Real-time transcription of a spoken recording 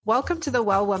Welcome to the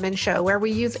Well Woman Show, where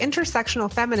we use intersectional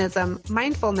feminism,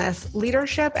 mindfulness,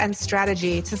 leadership, and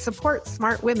strategy to support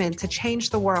smart women to change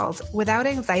the world without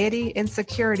anxiety,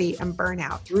 insecurity, and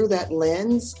burnout. Through that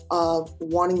lens of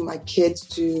wanting my kids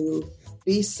to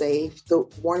be safe,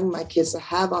 wanting my kids to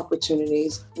have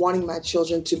opportunities, wanting my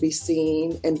children to be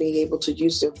seen and being able to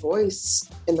use their voice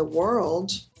in the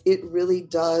world, it really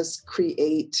does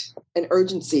create an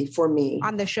urgency for me.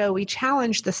 On the show, we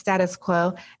challenge the status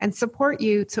quo and support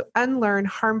you to unlearn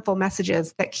harmful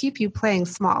messages that keep you playing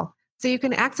small, so you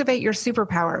can activate your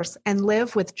superpowers and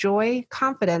live with joy,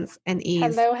 confidence, and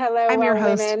ease. Hello, I'm your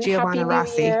host, women. Giovanna Happy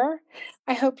Rossi. New Year.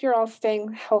 I hope you're all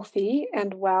staying healthy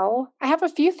and well. I have a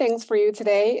few things for you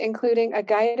today, including a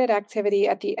guided activity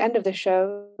at the end of the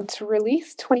show to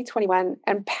release 2021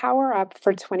 and power up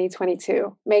for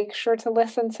 2022. Make sure to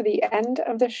listen to the end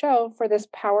of the show for this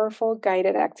powerful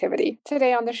guided activity.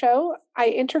 Today on the show, I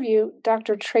interview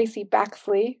Dr. Traci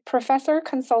Baxley, professor,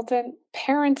 consultant,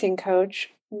 parenting coach,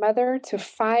 mother to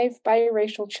 5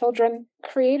 biracial children,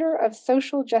 creator of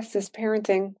Social Justice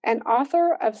Parenting, and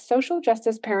author of Social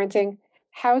Justice Parenting: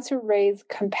 How to Raise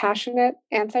Compassionate,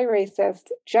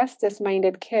 Anti-Racist,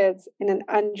 Justice-Minded Kids in an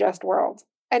Unjust World.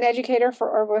 An educator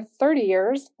for over 30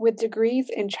 years with degrees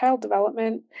in child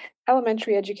development,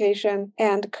 elementary education,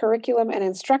 and curriculum and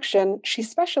instruction, she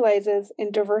specializes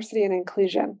in diversity and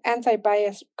inclusion,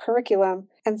 anti-bias curriculum,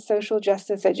 and social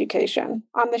justice education.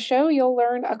 On the show, you'll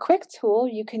learn a quick tool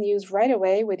you can use right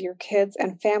away with your kids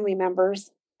and family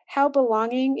members, how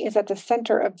belonging is at the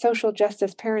center of social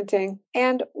justice parenting,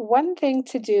 and one thing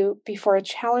to do before a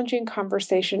challenging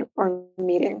conversation or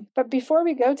meeting. But before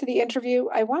we go to the interview,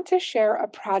 I want to share a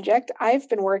project I've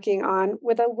been working on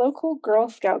with a local Girl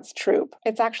Scouts troop.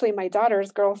 It's actually my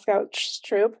daughter's Girl Scouts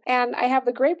troop, and I have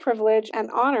the great privilege and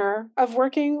honor of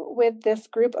working with this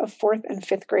group of 4th and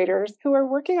 5th graders who are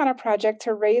working on a project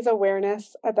to raise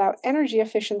awareness about energy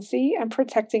efficiency and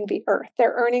protecting the earth.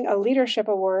 They're earning a leadership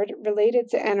award related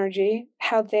to energy,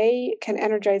 how they can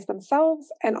energize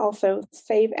themselves and also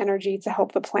save energy to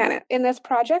help the planet. In this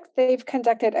project, they've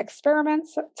conducted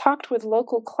experiments, talked with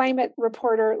local climate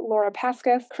reporter Laura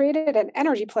Pascas, created an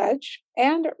energy pledge,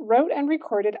 and wrote and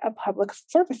recorded a public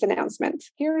service announcement.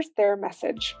 Here's their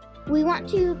message. We want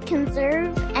to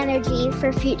conserve energy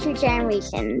for future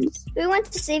generations. We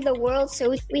want to save the world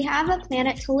so we have a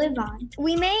planet to live on.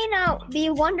 We may not be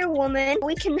Wonder Woman.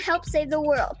 We can help save the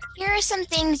world. Here are some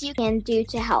things you can do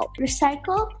to help.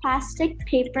 Recycle plastic,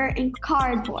 paper, and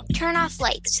cardboard. Turn off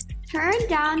lights. Turn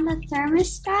down the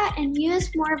thermostat and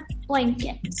use more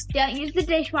blankets. Don't use the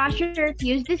dishwasher,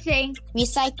 use the sink.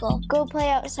 Recycle. Go play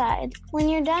outside. When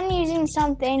you're done using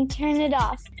something, turn it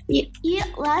off. Eat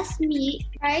less meat,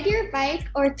 ride your bike,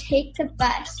 or take the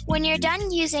bus. When you're done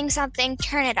using something,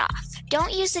 turn it off.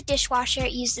 Don't use the dishwasher,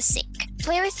 use the sink.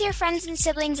 Play with your friends and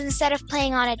siblings instead of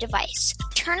playing on a device.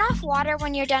 Turn off water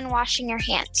when you're done washing your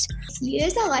hands.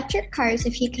 Use electric cars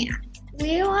if you can.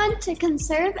 We want to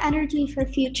conserve energy for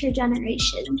future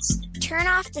generations. Turn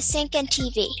off the sink and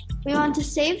TV. We want to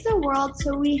save the world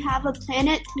so we have a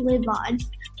planet to live on.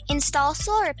 Install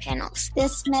solar panels.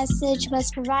 This message was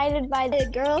provided by the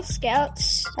Girl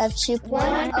Scouts of Troop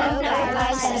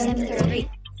 10573.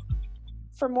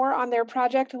 For more on their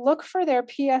project, look for their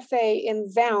PSA in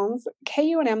Zounds,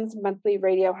 KUNM's monthly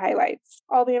radio highlights.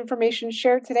 All the information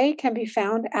shared today can be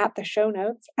found at the show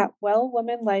notes at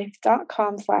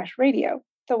wellwomanlife.com/radio.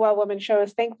 The Well Woman Show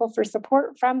is thankful for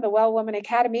support from the Well Woman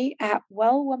Academy at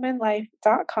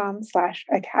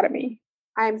wellwomanlife.com/academy.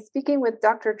 I'm speaking with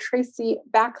Dr. Traci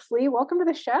Baxley. Welcome to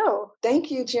the show.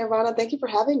 Thank you, Giovanna. Thank you for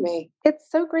having me.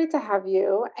 It's so great to have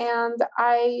you. And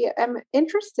I am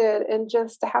interested in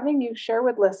just having you share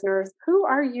with listeners, who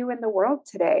are you in the world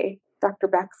today, Dr.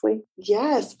 Baxley?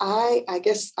 Yes, I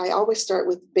guess I always start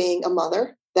with being a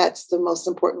mother. That's the most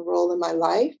important role in my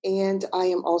life. And I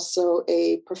am also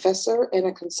a professor and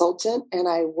a consultant, and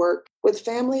I work with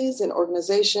families and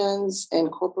organizations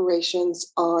and corporations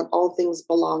on all things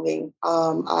belonging.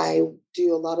 I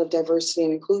do a lot of diversity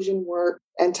and inclusion work,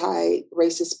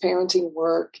 anti-racist parenting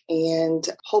work, and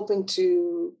hoping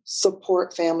to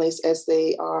support families as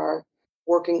they are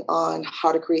working on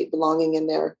how to create belonging in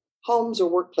their homes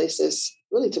or workplaces,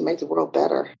 really to make the world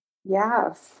better.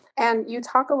 Yes. And you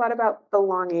talk a lot about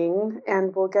belonging,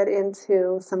 and we'll get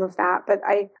into some of that. But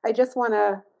I just want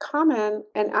to comment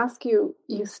and ask you,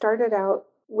 you started out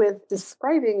with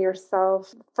describing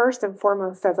yourself first and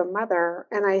foremost as a mother.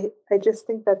 And I just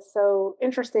think that's so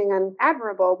interesting and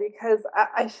admirable, because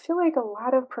I feel like a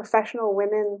lot of professional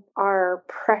women are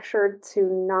pressured to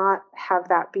not have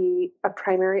that be a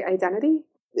primary identity.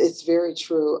 It's very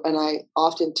true. And I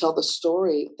often tell the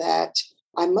story that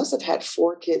I must have had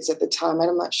 4 kids at the time.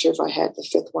 I'm not sure if I had the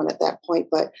 5th one at that point,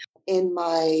 but in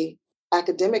my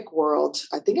academic world,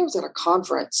 I think I was at a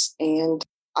conference and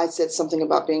I said something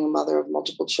about being a mother of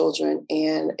multiple children,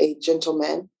 and a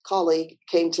gentleman colleague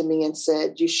came to me and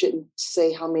said, you shouldn't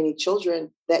say how many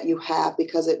children that you have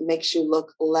because it makes you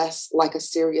look less like a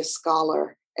serious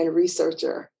scholar and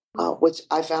researcher, which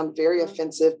I found very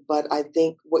offensive. But I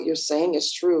think what you're saying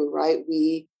is true, right?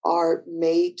 We are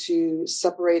made to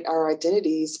separate our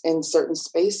identities in certain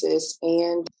spaces,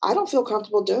 and I don't feel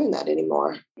comfortable doing that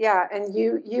anymore. Yeah, and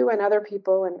you and other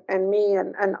people and me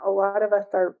and a lot of us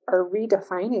are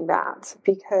redefining that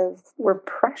because we're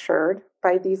pressured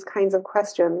by these kinds of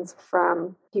questions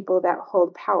from people that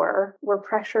hold power. We're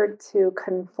pressured to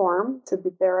conform to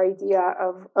their idea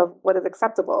of what is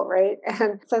acceptable, right?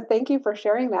 And so thank you for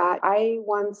sharing that. I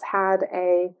once had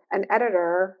an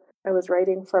editor. I was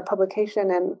writing for a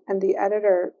publication and the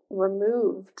editor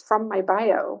removed from my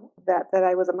bio that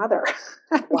I was a mother.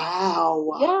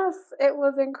 Wow. Yes, it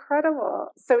was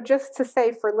incredible. So just to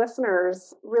say for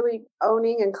listeners, really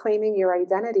owning and claiming your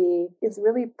identity is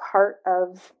really part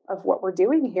of what we're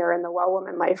doing here in the Well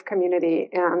Woman Life community.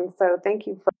 And so thank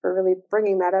you for really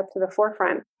bringing that up to the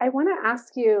forefront. I want to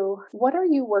ask you, what are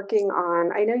you working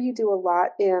on? I know you do a lot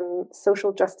in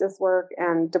social justice work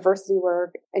and diversity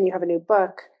work, and you have a new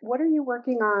book. What are you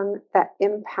working on that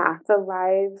impact the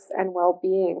lives and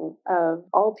well-being of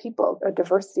all people, a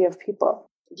diversity of people?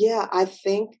 Yeah, I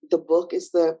think the book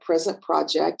is the present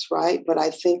project, right? But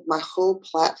I think my whole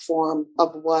platform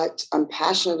of what I'm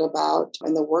passionate about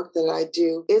and the work that I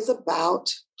do is about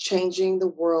changing the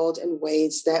world in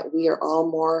ways that we are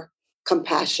all more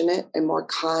compassionate and more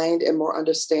kind and more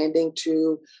understanding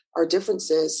to our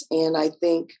differences. And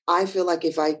I feel like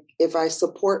if I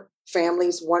support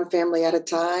families, one family at a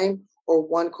time or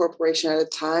one corporation at a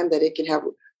time, that it can have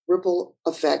ripple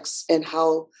effects in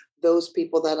how those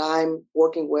people that I'm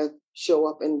working with show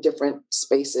up in different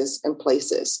spaces and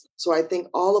places. So I think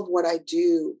all of what I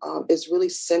do is really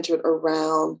centered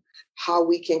around how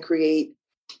we can create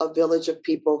a village of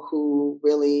people who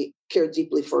really care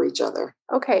deeply for each other.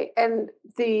 Okay, and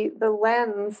the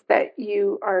lens that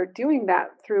you are doing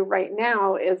that through right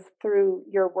now is through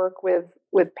your work with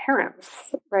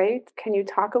parents, right? Can you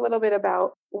talk a little bit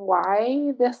about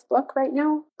why this book right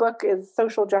now? Book is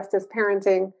Social Justice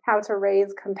Parenting: How to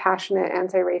Raise Compassionate,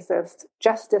 Anti-Racist,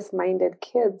 Justice-Minded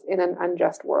Kids in an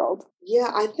Unjust World.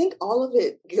 Yeah, I think all of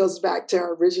it goes back to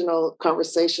our original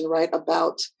conversation, right?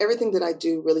 About everything that I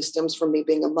do really stems from me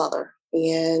being a mother.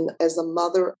 And as a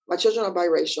mother, my children are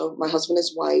biracial. My husband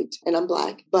is white and I'm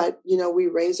Black. But, we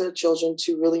raise our children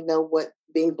to really know what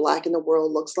being Black in the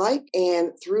world looks like.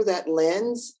 And through that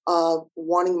lens of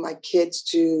wanting my kids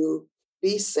to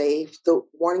be safe,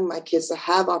 wanting my kids to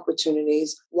have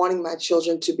opportunities, wanting my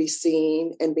children to be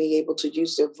seen and be able to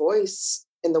use their voice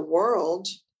in the world,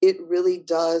 it really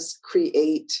does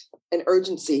create an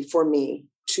urgency for me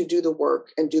to do the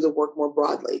work and do the work more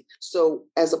broadly. So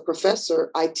as a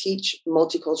professor, I teach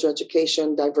multicultural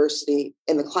education, diversity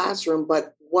in the classroom,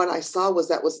 but what I saw was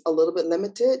that was a little bit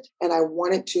limited. And I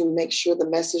wanted to make sure the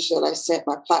message that I sent,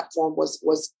 my platform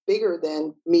was bigger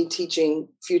than me teaching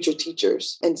future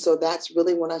teachers. And so that's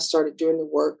really when I started doing the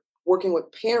work, working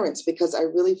with parents, because I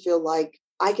really feel like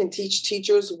I can teach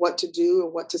teachers what to do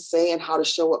and what to say and how to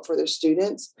show up for their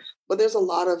students. But there's a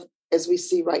lot of, as we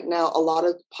see right now, a lot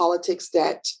of politics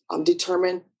that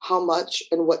determine how much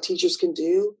and what teachers can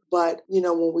do. But,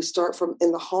 when we start from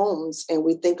in the homes and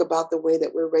we think about the way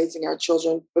that we're raising our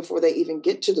children before they even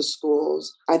get to the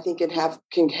schools, I think it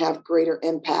can have greater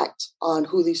impact on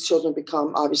who these children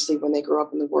become, obviously, when they grow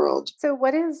up in the world. So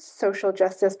what is social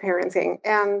justice parenting?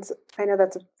 And I know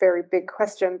that's a very big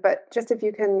question, but just if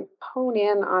you can hone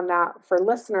in on that for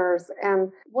listeners,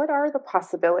 and what are the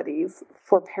possibilities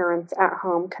for parents at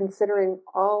home, considering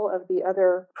all of the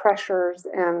other pressures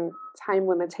and time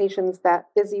limitations that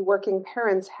busy working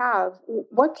parents have?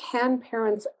 What can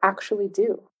parents actually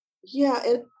do? Yeah,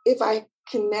 and if I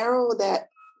can narrow that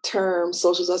term,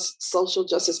 social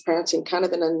justice parenting, kind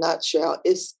of in a nutshell,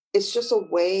 it's just a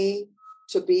way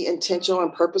to be intentional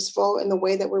and purposeful in the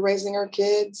way that we're raising our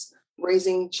kids,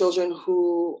 raising children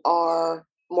who are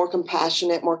more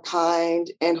compassionate, more kind,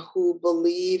 and who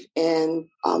believe in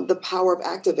the power of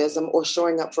activism or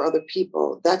showing up for other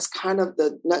people. That's kind of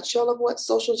the nutshell of what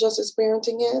social justice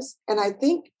parenting is. And I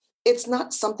think it's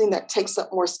not something that takes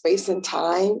up more space and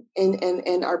time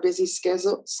in our busy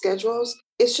schedules.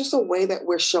 It's just a way that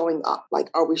we're showing up. Like,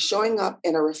 are we showing up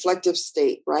in a reflective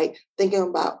state, right? Thinking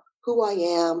about who I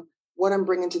am, what I'm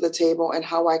bringing to the table, and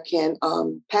how I can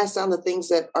pass down the things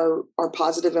that are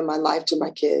positive in my life to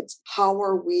my kids. How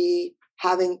are we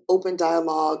having open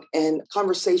dialogue and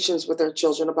conversations with our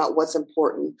children about what's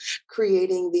important,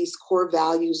 creating these core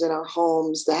values in our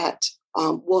homes that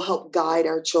will help guide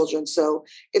our children. So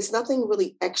it's nothing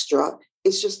really extra.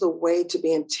 It's just a way to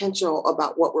be intentional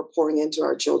about what we're pouring into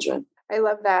our children. I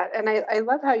love that. And I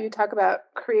love how you talk about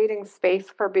creating space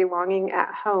for belonging at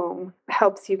home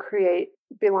helps you create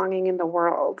belonging in the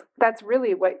world. That's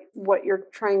really what you're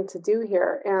trying to do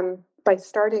here. And by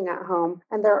starting at home.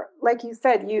 And there, like you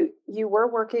said, you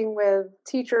were working with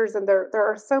teachers, and there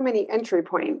are so many entry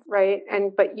points, right?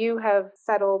 But you have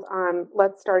settled on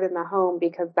let's start in the home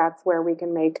because that's where we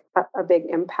can make a big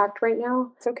impact right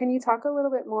now. So can you talk a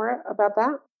little bit more about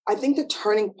that? I think the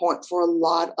turning point for a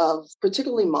lot of,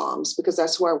 particularly moms, because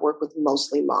that's who I work with,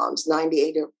 mostly moms,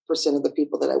 98% of the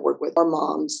people that I work with are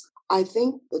moms. I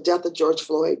think the death of George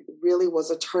Floyd really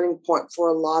was a turning point for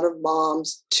a lot of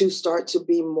moms to start to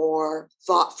be more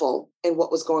thoughtful in what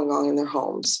was going on in their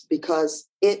homes, because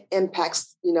it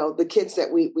impacts, the kids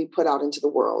that we put out into the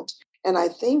world. And I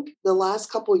think the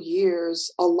last couple of years,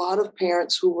 a lot of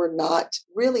parents who were not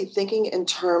really thinking in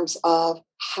terms of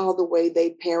how the way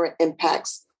they parent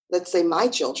impacts, let's say, my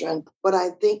children. But I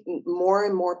think more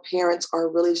and more parents are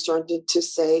really starting to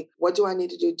say, what do I need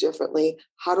to do differently?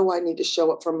 How do I need to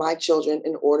show up for my children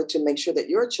in order to make sure that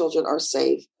your children are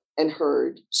safe and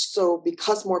heard? So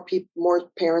because more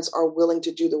parents are willing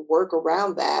to do the work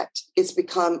around that, it's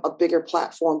become a bigger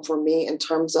platform for me in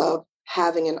terms of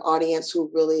having an audience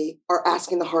who really are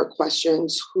asking the hard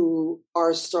questions, who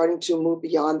are starting to move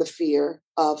beyond the fear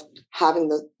of having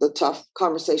the tough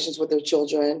conversations with their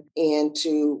children, and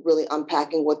to really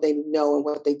unpacking what they know and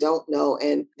what they don't know,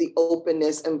 and the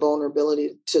openness and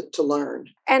vulnerability to learn.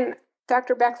 And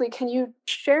Dr. Baxley, can you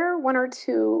share one or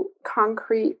two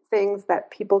concrete things that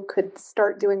people could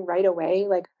start doing right away?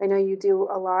 Like, I know you do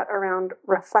a lot around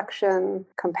reflection,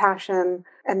 compassion,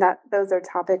 and that those are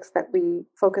topics that we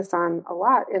focus on a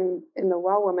lot in the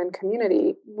Well Woman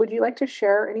community. Would you like to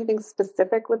share anything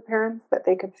specific with parents that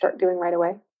they could start doing right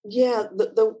away? Yeah,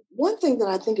 the one thing that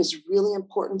I think is really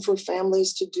important for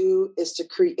families to do is to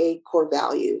create core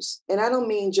values. And I don't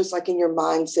mean just like in your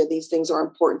mindset, these things are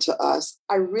important to us.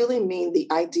 I really mean the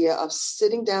idea of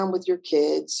sitting down with your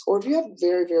kids, or if you have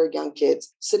very, very young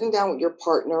kids, sitting down with your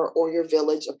partner or your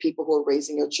village of people who are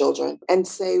raising your children and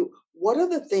say, what are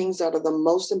the things that are the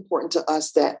most important to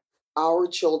us that our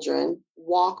children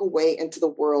walk away into the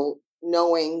world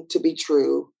knowing to be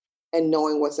true and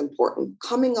knowing what's important?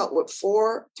 Coming up with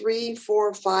 3,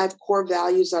 4, 5 core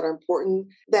values that are important,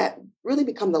 that really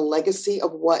become the legacy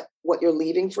of what you're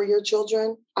leaving for your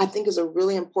children, I think is a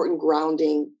really important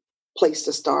grounding place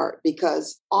to start.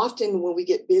 Because often when we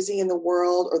get busy in the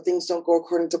world, or things don't go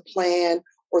according to plan,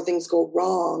 or things go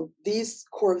wrong, these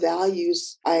core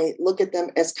values, I look at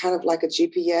them as kind of like a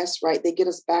GPS, right? They get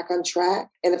us back on track.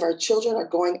 And if our children are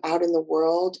going out in the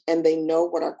world and they know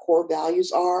what our core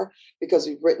values are, because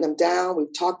we've written them down,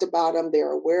 we've talked about them,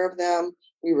 they're aware of them,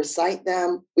 we recite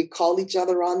them, we call each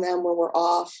other on them when we're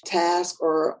off task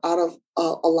or out of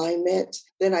alignment,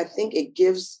 then I think it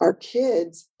gives our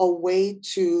kids a way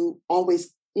to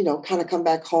always kind of come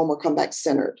back home or come back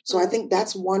centered. So I think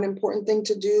that's one important thing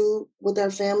to do with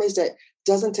our families that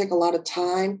doesn't take a lot of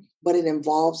time, but it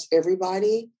involves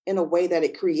everybody in a way that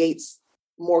it creates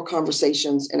more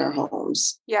conversations in our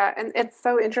homes. Yeah. And it's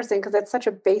so interesting because it's such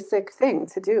a basic thing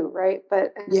to do, right?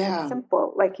 But it's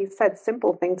simple, like you said,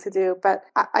 simple thing to do. But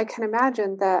I can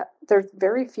imagine that there's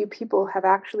very few people have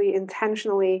actually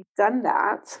intentionally done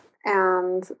that.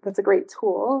 And that's a great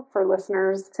tool for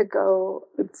listeners to go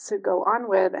on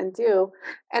with and do.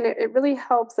 And it really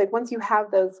helps, like once you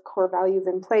have those core values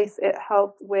in place, it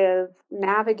helps with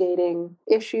navigating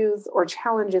issues or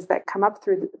challenges that come up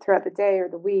throughout the day or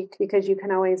the week, because you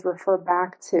can always refer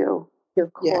back to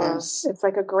your core. Yes. It's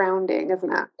like a grounding,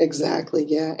 isn't it? Exactly,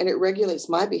 yeah. And it regulates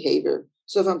my behavior.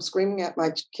 So if I'm screaming at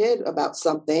my kid about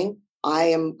something, I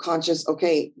am conscious,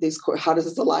 okay, how does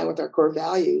this align with our core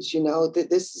values?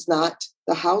 This is not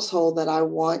the household that I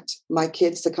want my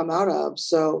kids to come out of.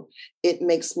 So it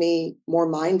makes me more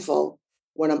mindful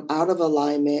when I'm out of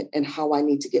alignment and how I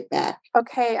need to get back.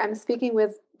 Okay, I'm speaking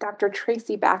with Dr.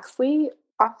 Traci Baxley,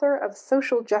 author of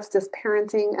Social Justice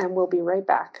Parenting, and we'll be right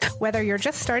back. Whether you're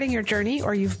just starting your journey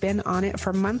or you've been on it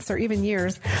for months or even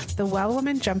years, the Well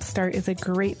Woman Jumpstart is a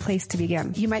great place to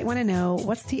begin. You might want to know,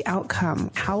 what's the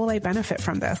outcome? How will I benefit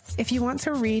from this? If you want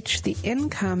to reach the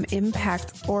income,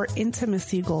 impact, or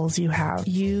intimacy goals you have,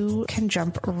 you can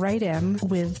jump right in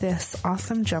with this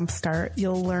awesome jumpstart.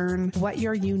 You'll learn what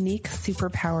your unique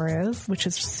superpower is, which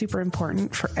is super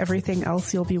important for everything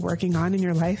else you'll be working on in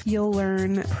your life. You'll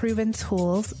learn proven tools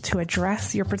tools to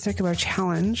address your particular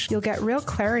challenge. You'll get real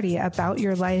clarity about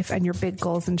your life and your big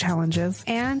goals and challenges.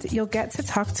 And you'll get to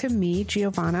talk to me,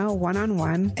 Giovanna,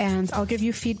 one-on-one, and I'll give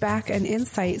you feedback and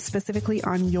insight specifically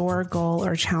on your goal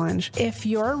or challenge. If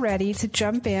you're ready to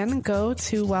jump in, go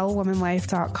to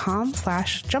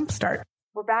wellwomanlife.com/jumpstart.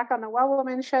 We're back on the Well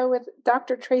Woman Show with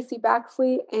Dr. Traci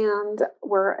Baxley, and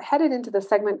we're headed into the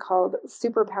segment called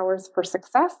Superpowers for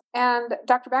Success. And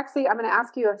Dr. Baxley, I'm going to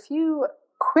ask you a few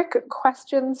quick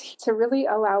questions to really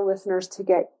allow listeners to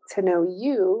get to know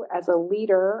you as a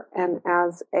leader and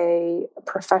as a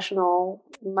professional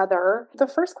mother. The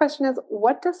first question is,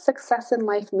 what does success in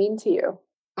life mean to you?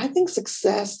 I think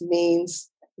success means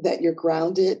that you're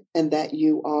grounded and that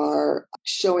you are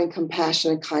showing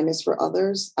compassion and kindness for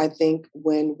others. I think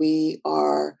when we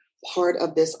are part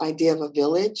of this idea of a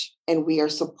village and we are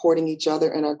supporting each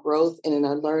other in our growth and in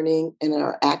our learning and in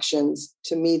our actions,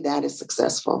 to me, that is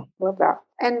successful. Love that.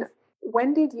 And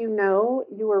when did you know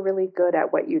you were really good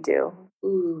at what you do?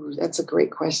 Ooh, that's a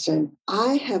great question.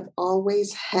 I have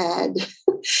always had,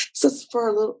 since a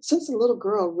little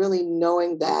girl, really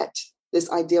knowing that this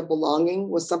idea of belonging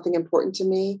was something important to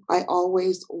me. I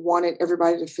always wanted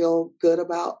everybody to feel good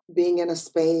about being in a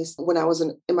space. When I was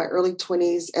in my early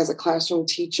 20s as a classroom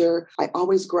teacher, I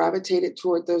always gravitated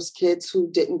toward those kids who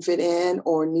didn't fit in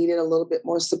or needed a little bit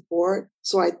more support.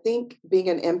 So I think being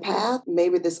an empath,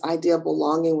 maybe this idea of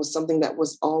belonging was something that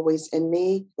was always in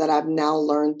me, that I've now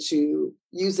learned to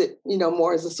use it,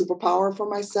 more as a superpower for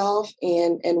myself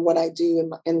and what I do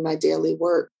in my daily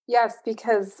work. Yes,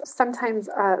 because sometimes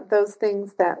those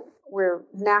things that we're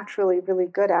naturally really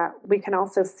good at, we can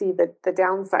also see the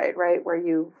downside, right? Where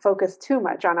you focus too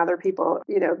much on other people,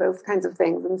 those kinds of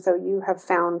things. And so you have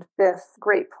found this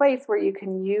great place where you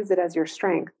can use it as your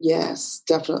strength. Yes,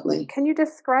 definitely. Can you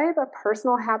describe a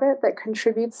personal habit that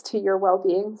contributes to your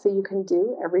well-being so you can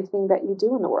do everything that you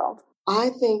do in the world?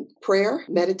 I think prayer,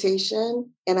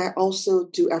 meditation, and I also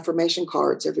do affirmation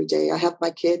cards every day. I have my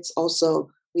kids also.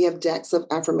 We have decks of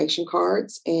affirmation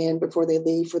cards, and before they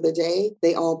leave for the day,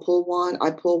 they all pull one.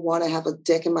 I pull one. I have a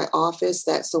deck in my office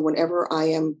so whenever I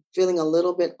am feeling a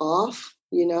little bit off,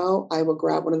 I will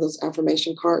grab one of those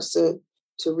affirmation cards to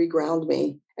reground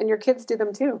me. And your kids do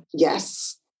them too?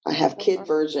 Yes. I have kid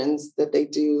versions that they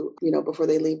do, before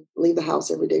they leave the house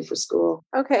every day for school.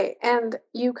 Okay. And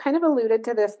you kind of alluded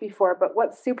to this before, but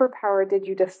what superpower did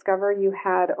you discover you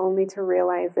had only to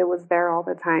realize it was there all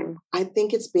the time? I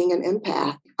think it's being an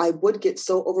empath. I would get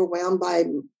so overwhelmed by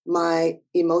my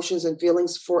emotions and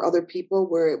feelings for other people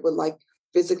where it would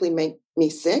physically make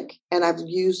me sick. And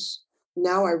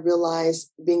now I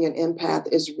realize being an empath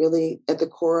is really at the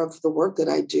core of the work that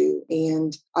I do.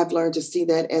 And I've learned to see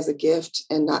that as a gift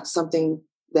and not something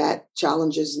that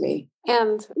challenges me.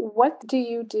 And what do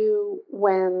you do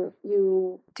when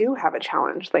you do have a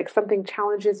challenge? Like something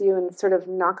challenges you and sort of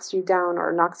knocks you down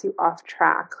or knocks you off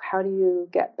track. How do you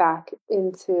get back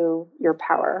into your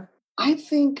power? I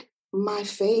think my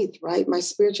faith, right? My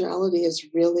spirituality is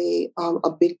really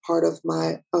a big part of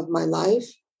my life.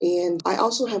 And I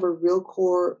also have a real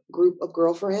core group of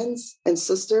girlfriends and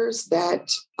sisters that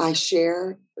I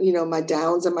share, my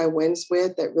downs and my wins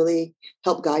with that really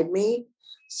help guide me.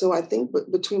 So I think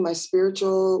between my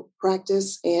spiritual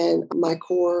practice and my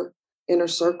core inner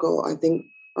circle, I think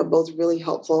are both really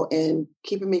helpful in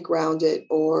keeping me grounded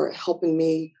or helping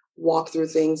me walk through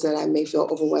things that I may feel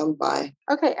overwhelmed by.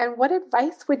 Okay. And what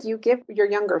advice would you give your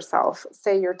younger self,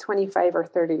 say your 25 or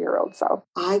 30-year-old self?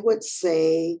 I would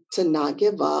say to not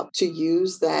give up, to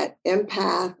use that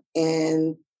empath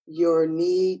and your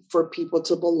need for people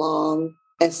to belong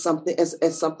as something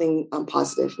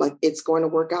positive. Like it's going to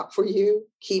work out for you.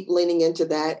 Keep leaning into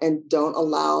that and don't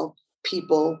allow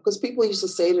people, because people used to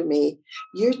say to me,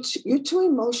 you're too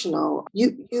emotional.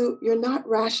 You're not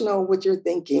rational with your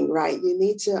thinking, right? You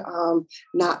need to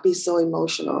not be so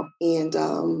emotional. And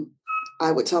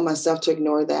I would tell myself to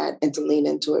ignore that and to lean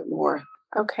into it more.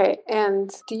 Okay. And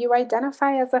do you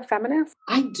identify as a feminist?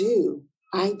 I do.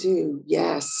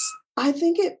 Yes. I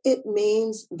think it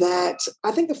means that,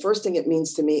 I think the first thing it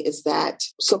means to me is that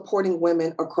supporting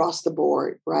women across the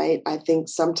board, right? I think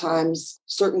sometimes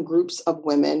certain groups of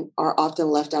women are often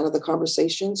left out of the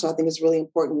conversation. So I think it's really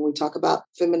important when we talk about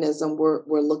feminism, we're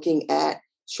looking at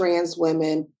trans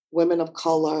women, women of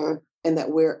color, and that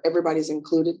everybody's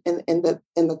included in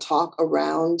the talk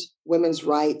around women's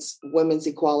rights, women's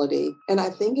equality. And I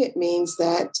think it means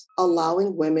that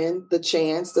allowing women the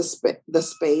chance, the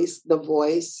space, the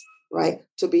voice, right,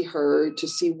 to be heard, to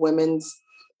see women's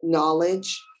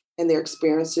knowledge and their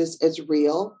experiences as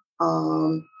real.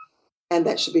 And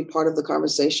that should be part of the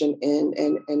conversation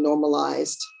and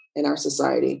normalized in our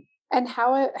society. And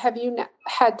how have you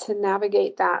had to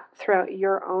navigate that throughout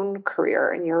your own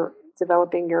career and your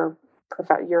developing you're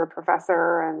a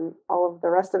professor and all of the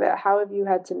rest of it? How have you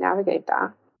had to navigate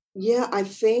that? Yeah, I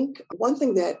think one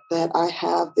thing that I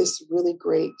have this really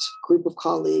great group of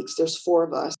colleagues, there's 4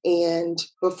 of us. And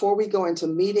before we go into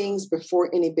meetings, before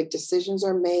any big decisions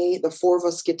are made, the 4 of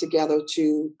us get together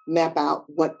to map out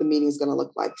what the meeting is going to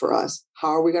look like for us.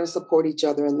 How are we going to support each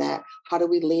other in that? How do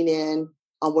we lean in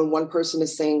when one person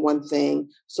is saying one thing?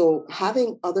 So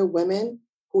having other women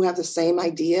who have the same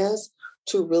ideas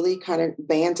to really kind of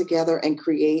band together and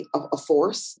create a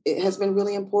force. It has been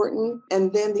really important.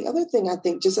 And then the other thing, I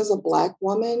think, just as a Black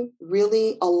woman,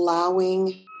 really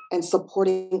allowing and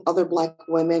supporting other Black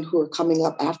women who are coming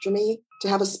up after me to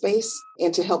have a space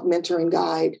and to help mentor and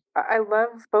guide. I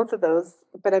love both of those,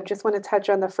 but I just want to touch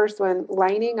on the first one,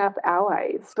 lining up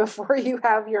allies before you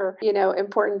have your,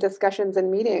 important discussions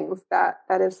and meetings.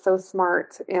 That is so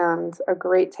smart and a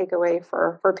great takeaway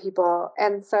for people.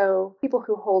 And so people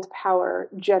who hold power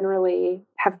generally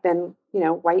have been,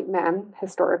 white men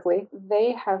historically.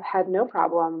 They have had no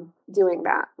problem doing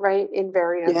that, right? In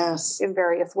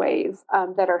various ways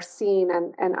that are seen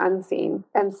and unseen.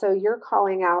 And so you're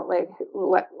calling out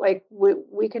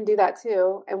we can do that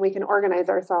too, and we can organize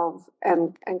ourselves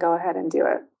and go ahead and do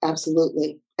it.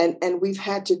 Absolutely. And we've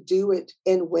had to do it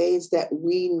in ways that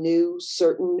we knew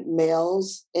certain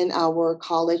males in our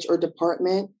college or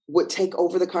department would take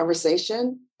over the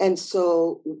conversation. And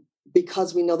so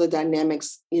because we know the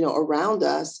dynamics, around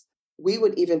us, we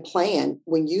would even plan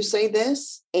when you say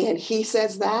this and he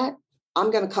says that, I'm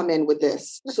going to come in with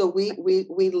this. So we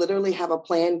literally have a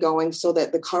plan going so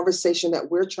that the conversation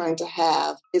that we're trying to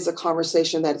have is a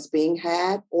conversation that is being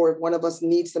had, or if one of us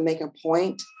needs to make a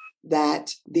point,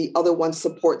 that the other one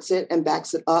supports it and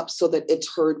backs it up so that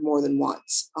it's heard more than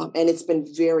once. And it's been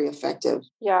very effective.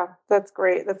 Yeah, that's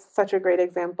great. That's such a great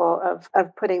example of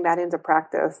putting that into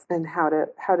practice and how to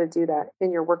do that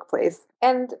in your workplace.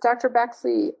 And Dr.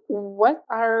 Baxley, what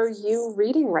are you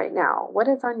reading right now? What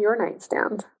is on your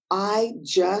nightstand? I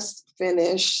just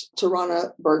finished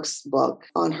Tarana Burke's book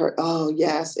on her. Oh,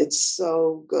 yes, it's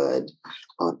so good.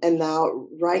 And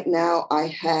right now I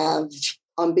have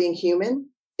On Being Human.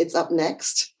 It's up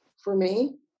next for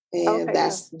me. And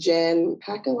that's Jen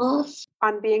Packeloff.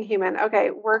 On Being Human. Okay,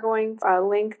 we're going to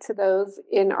link to those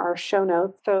in our show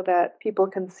notes so that people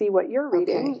can see what you're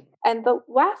reading. Okay. And the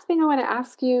last thing I want to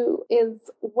ask you is,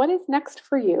 what is next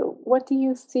for you? What do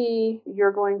you see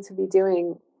you're going to be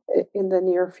doing in the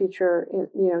near future,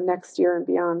 next year and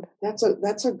beyond?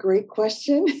 That's a great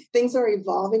question. Things are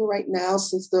evolving right now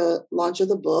since the launch of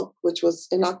the book, which was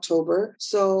in October.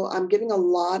 So I'm getting a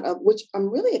lot of, which I'm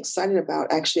really excited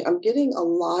about, actually. I'm getting a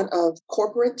lot of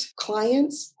corporate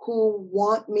clients who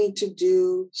want me to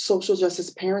do social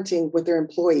justice parenting with their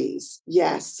employees.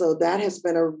 Yes. So that has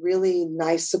been a really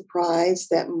nice surprise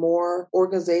that more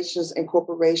organizations and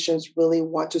corporations really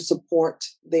want to support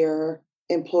their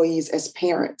employees as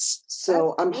parents.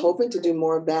 So I'm hoping to do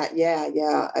more of that. Yeah.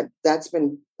 That's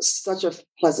been such a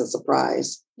pleasant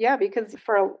surprise. Yeah, because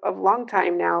for a long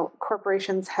time now,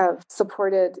 corporations have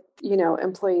supported,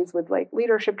 employees with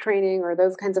leadership training or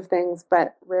those kinds of things,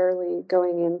 but rarely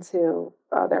going into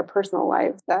their personal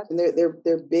lives. And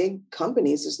they're big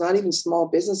companies. It's not even small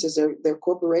businesses. They're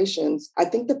corporations. I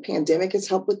think the pandemic has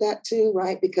helped with that too,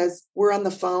 right? Because we're on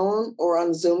the phone or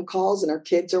on Zoom calls and our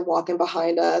kids are walking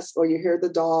behind us, or you hear the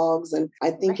dogs. And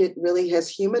I think it really has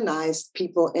humanized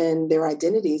people and their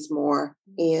identities more.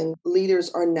 And leaders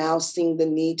are now seeing the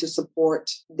need to support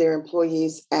their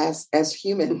employees as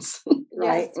humans,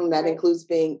 right? Yes, and that includes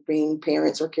being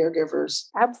parents or caregivers.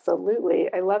 Absolutely.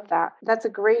 I love that. That's a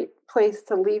great place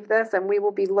to leave this, and we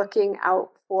will be looking out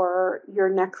for your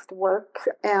next work.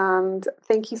 And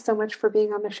thank you so much for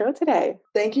being on the show today.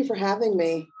 Thank you for having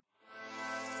me.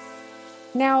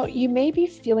 Now, you may be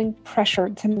feeling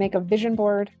pressured to make a vision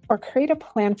board or create a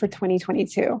plan for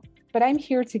 2022, but I'm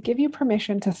here to give you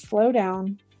permission to slow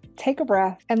down, take a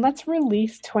breath, and let's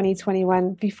release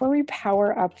 2021 before we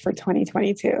power up for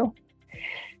 2022.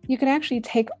 You can actually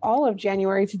take all of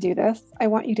January to do this. I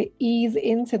want you to ease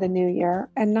into the new year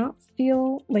and not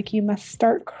feel like you must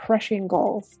start crushing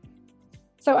goals.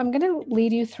 So I'm going to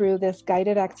lead you through this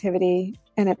guided activity,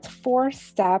 and it's 4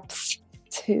 steps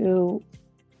to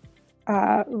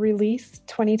release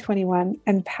 2021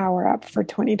 and power up for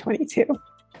 2022.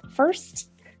 First,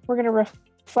 we're going to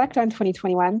reflect on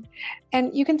 2021,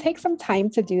 and you can take some time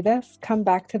to do this. Come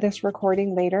back to this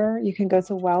recording later. You can go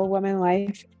to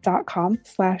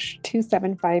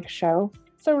wellwomanlife.com/275show.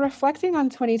 So reflecting on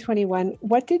 2021,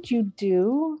 what did you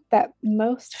do that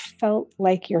most felt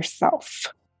like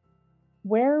yourself?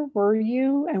 Where were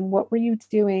you and what were you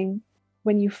doing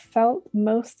when you felt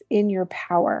most in your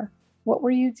power? What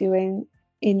were you doing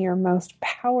in your most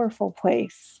powerful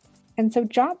place? And so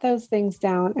jot those things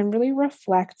down and really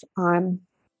reflect on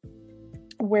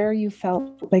where you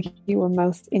felt like you were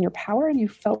most in your power and you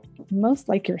felt most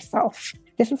like yourself.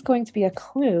 This is going to be a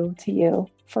clue to you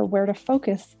for where to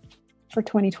focus for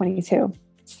 2022.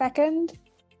 Second,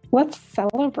 let's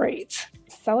celebrate.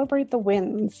 Celebrate the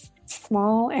wins,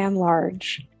 small and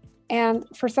large. And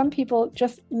for some people,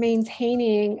 just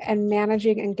maintaining and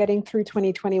managing and getting through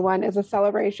 2021 is a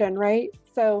celebration, right?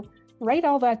 So write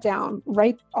all that down.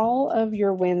 Write all of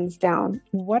your wins down.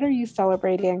 What are you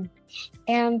celebrating?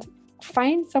 And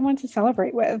find someone to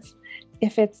celebrate with.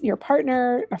 If it's your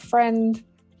partner, a friend,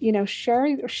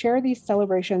 share these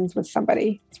celebrations with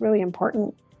somebody. It's really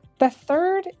important. The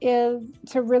third is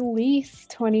to release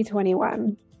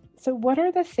 2021. So what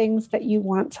are the things that you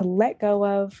want to let go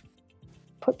of,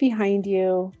 put behind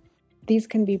you? These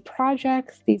can be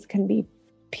projects, these can be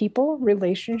people,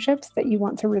 relationships that you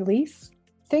want to release,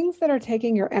 things that are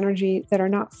taking your energy that are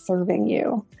not serving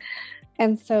you.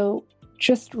 And so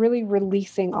just really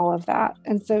releasing all of that.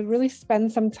 And so really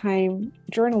spend some time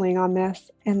journaling on this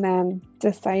and then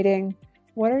deciding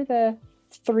what are the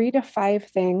 3 to 5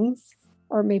 things,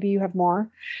 or maybe you have more,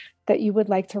 that you would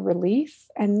like to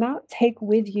release and not take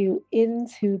with you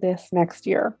into this next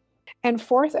year. And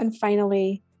fourth and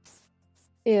finally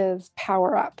is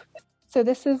power up. So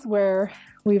this is where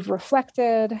we've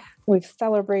reflected, we've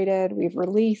celebrated, we've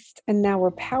released, and now we're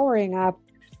powering up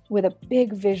with a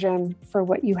big vision for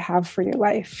what you have for your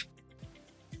life.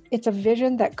 It's a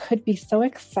vision that could be so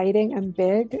exciting and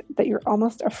big that you're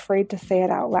almost afraid to say it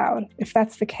out loud. If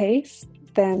that's the case,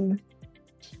 then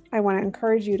I want to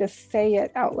encourage you to say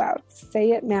it out loud.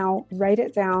 Say it now, write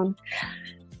it down.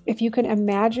 If you can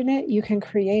imagine it, you can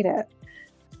create it.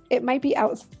 It might be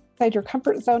outside your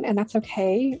comfort zone, and that's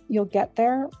okay. You'll get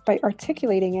there by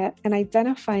articulating it and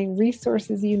identifying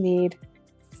resources you need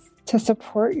to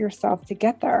support yourself to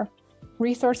get there.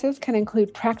 Resources can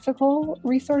include practical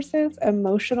resources,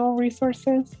 emotional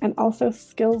resources, and also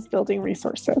skills building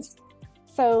resources.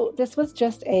 So this was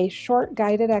just a short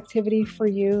guided activity for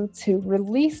you to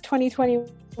release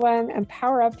 2021 and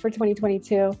power up for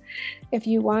 2022. If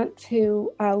you want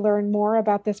to learn more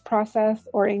about this process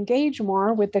or engage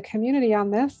more with the community on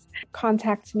this,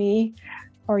 contact me,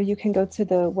 or you can go to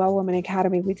the Well Woman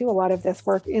Academy. We do a lot of this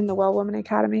work in the Well Woman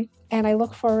Academy, and I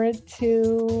look forward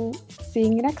to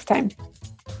seeing you next time.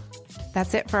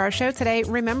 That's it for our show today.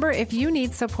 Remember, if you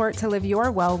need support to live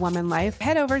your Well Woman life,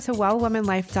 head over to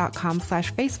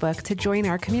wellwomanlife.com/Facebook to join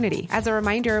our community. As a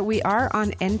reminder, we are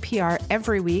on NPR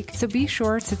every week, so be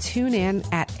sure to tune in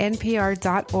at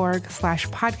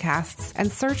npr.org/podcasts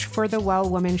and search for The Well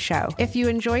Woman Show. If you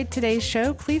enjoyed today's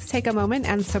show, please take a moment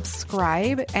and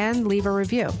subscribe and leave a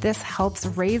review. This helps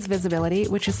raise visibility,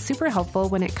 which is super helpful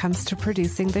when it comes to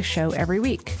producing the show every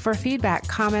week. For feedback,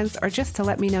 comments, or just to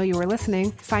let me know you were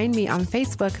listening, find me on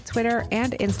Facebook, Twitter,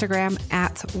 and Instagram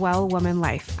at Well Woman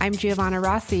Life. I'm Giovanna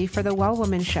Rossi for The Well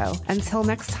Woman Show. Until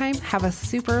next time, have a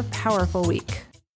super powerful week.